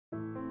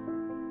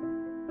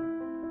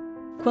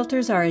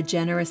Quilters are a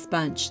generous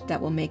bunch that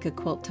will make a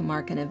quilt to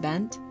mark an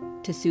event,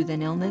 to soothe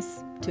an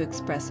illness, to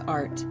express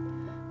art.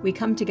 We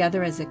come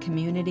together as a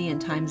community in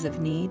times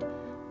of need,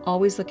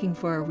 always looking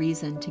for a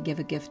reason to give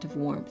a gift of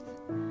warmth.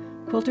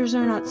 Quilters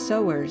are not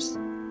sewers,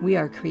 we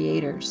are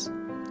creators.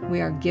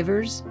 We are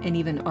givers and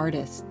even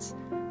artists.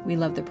 We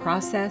love the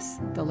process,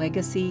 the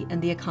legacy,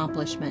 and the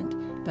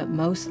accomplishment, but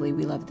mostly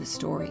we love the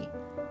story.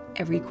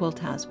 Every quilt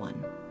has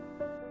one.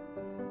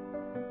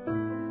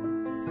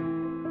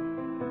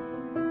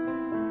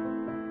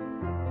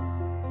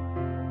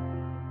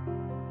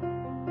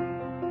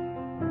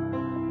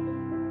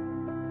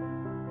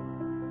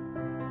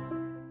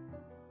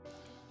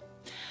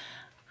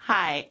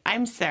 Hi,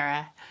 I'm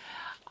Sarah.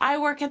 I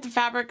work at the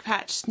Fabric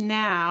Patch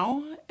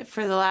now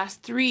for the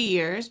last 3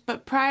 years,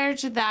 but prior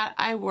to that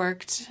I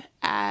worked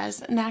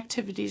as an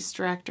activities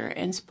director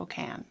in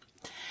Spokane.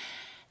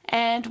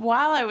 And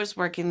while I was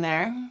working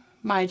there,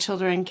 my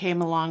children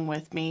came along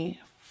with me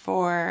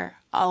for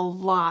a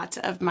lot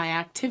of my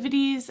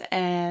activities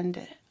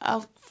and,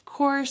 of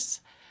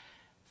course,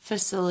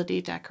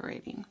 facility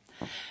decorating.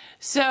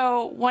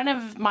 So one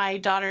of my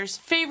daughter's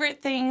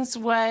favorite things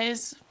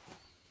was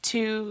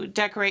to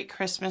decorate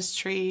Christmas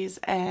trees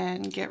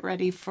and get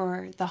ready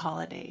for the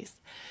holidays.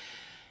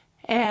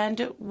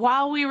 And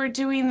while we were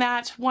doing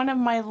that, one of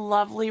my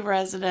lovely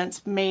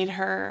residents made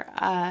her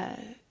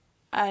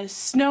a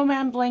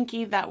snowman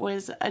blankie that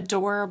was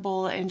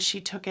adorable, and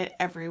she took it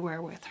everywhere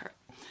with her.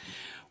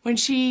 When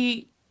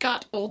she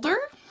got older,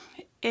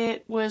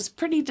 it was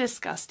pretty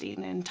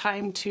disgusting and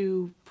time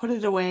to put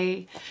it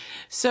away.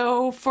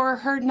 So for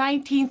her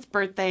 19th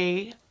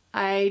birthday,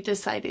 I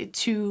decided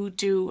to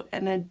do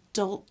an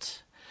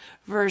adult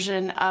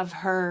version of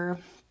her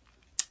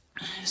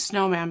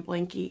snowman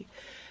blankie.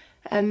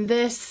 And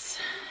this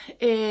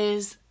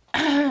is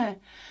my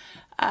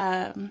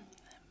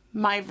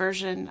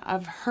version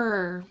of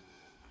her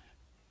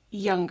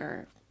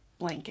younger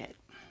blanket.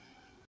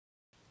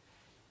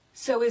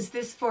 So is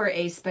this for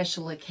a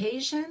special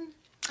occasion?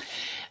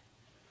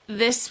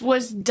 This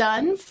was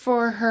done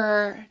for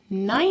her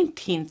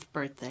 19th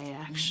birthday,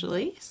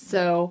 actually.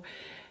 So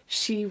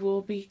she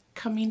will be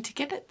coming to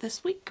get it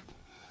this week.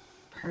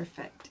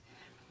 Perfect.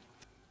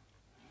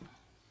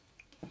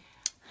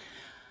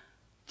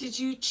 Did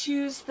you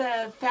choose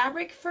the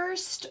fabric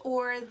first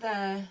or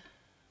the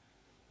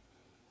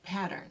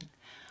pattern?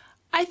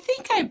 I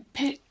think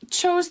I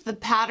chose the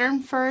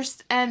pattern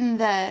first and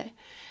the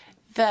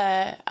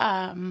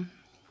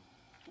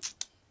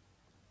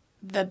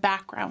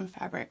background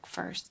fabric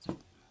first.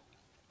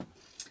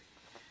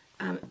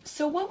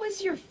 So what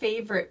was your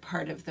favorite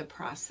part of the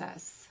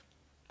process?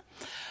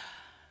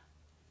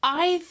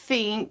 I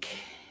think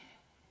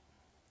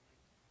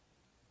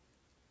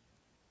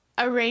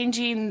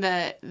arranging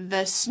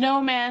the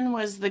snowman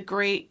was the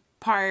great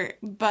part,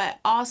 but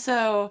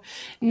also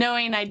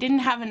knowing I didn't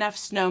have enough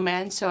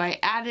snowmen, so I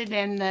added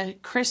in the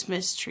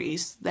Christmas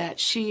trees that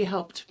she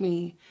helped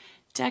me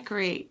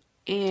decorate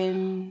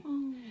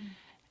in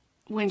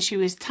when she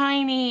was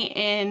tiny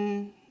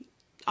in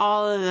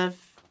all of the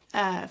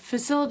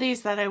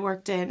facilities that I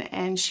worked in,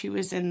 and she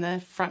was in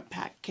the front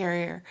pack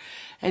carrier,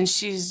 and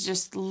she's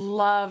just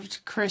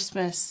loved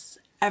Christmas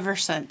ever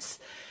since,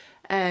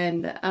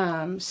 and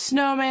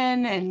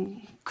snowmen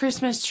and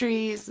Christmas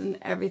trees and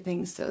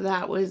everything. So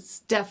that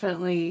was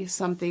definitely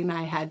something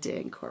I had to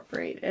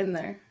incorporate in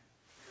there.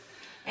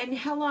 And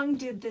how long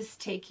did this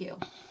take you?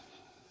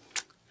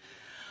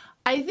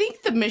 I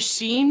think the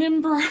machine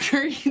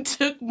embroidery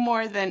took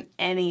more than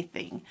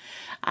anything.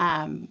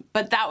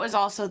 But that was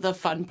also the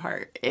fun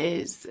part,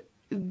 is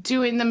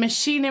doing the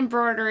machine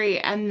embroidery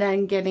and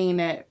then getting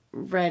it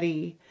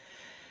ready.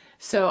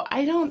 So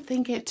I don't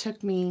think it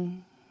took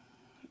me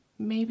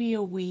maybe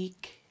a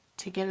week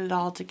to get it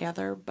all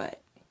together,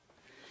 but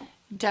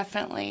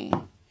definitely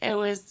it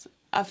was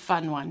a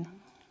fun one.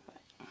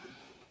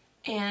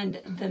 And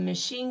the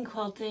machine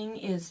quilting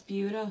is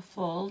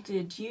beautiful.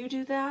 Did you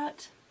do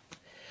that?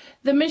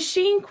 The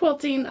machine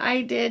quilting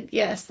I did,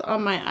 yes,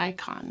 on my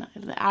icon.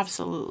 I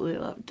absolutely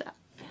loved that.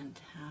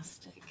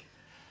 Fantastic.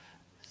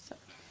 So,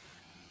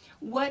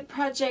 what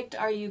project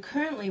are you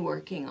currently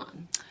working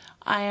on?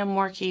 I am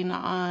working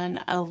on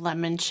a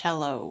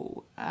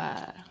limoncello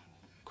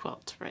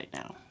quilt right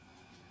now.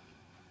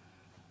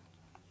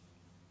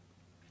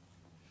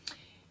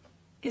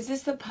 Is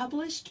this a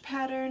published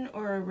pattern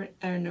or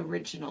an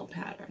original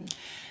pattern?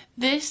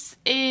 This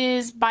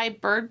is by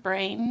Bird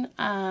Brain,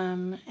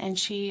 and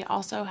she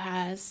also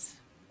has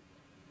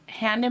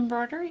hand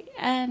embroidery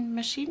and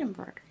machine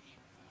embroidery.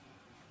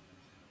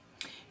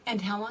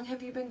 And how long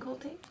have you been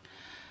quilting?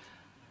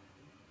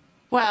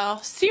 Well,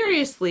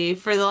 seriously,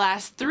 for the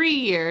last 3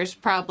 years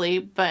probably,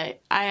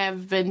 but I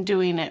have been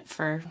doing it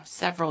for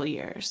several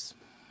years.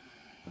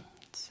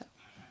 So.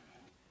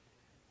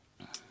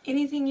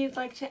 Anything you'd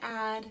like to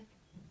add?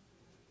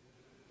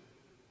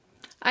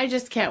 I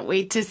just can't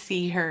wait to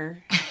see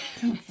her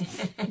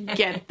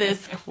get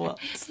this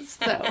quilt.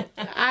 So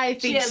I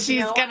think she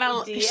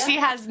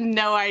has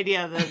no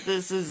idea that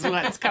this is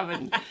what's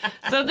coming.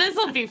 So this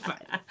will be fun.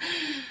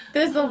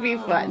 This will be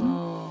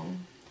fun.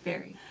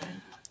 Very good.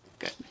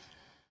 Good.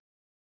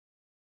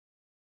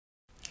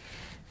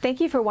 Thank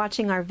you for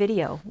watching our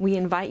video. We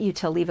invite you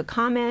to leave a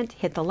comment,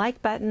 hit the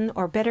like button,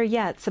 or better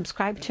yet,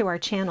 subscribe to our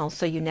channel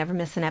so you never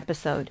miss an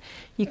episode.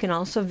 You can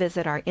also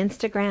visit our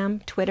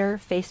Instagram, Twitter,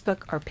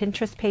 Facebook, or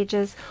Pinterest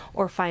pages,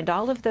 or find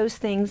all of those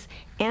things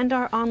and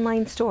our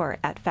online store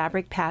at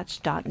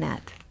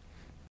fabricpatch.net.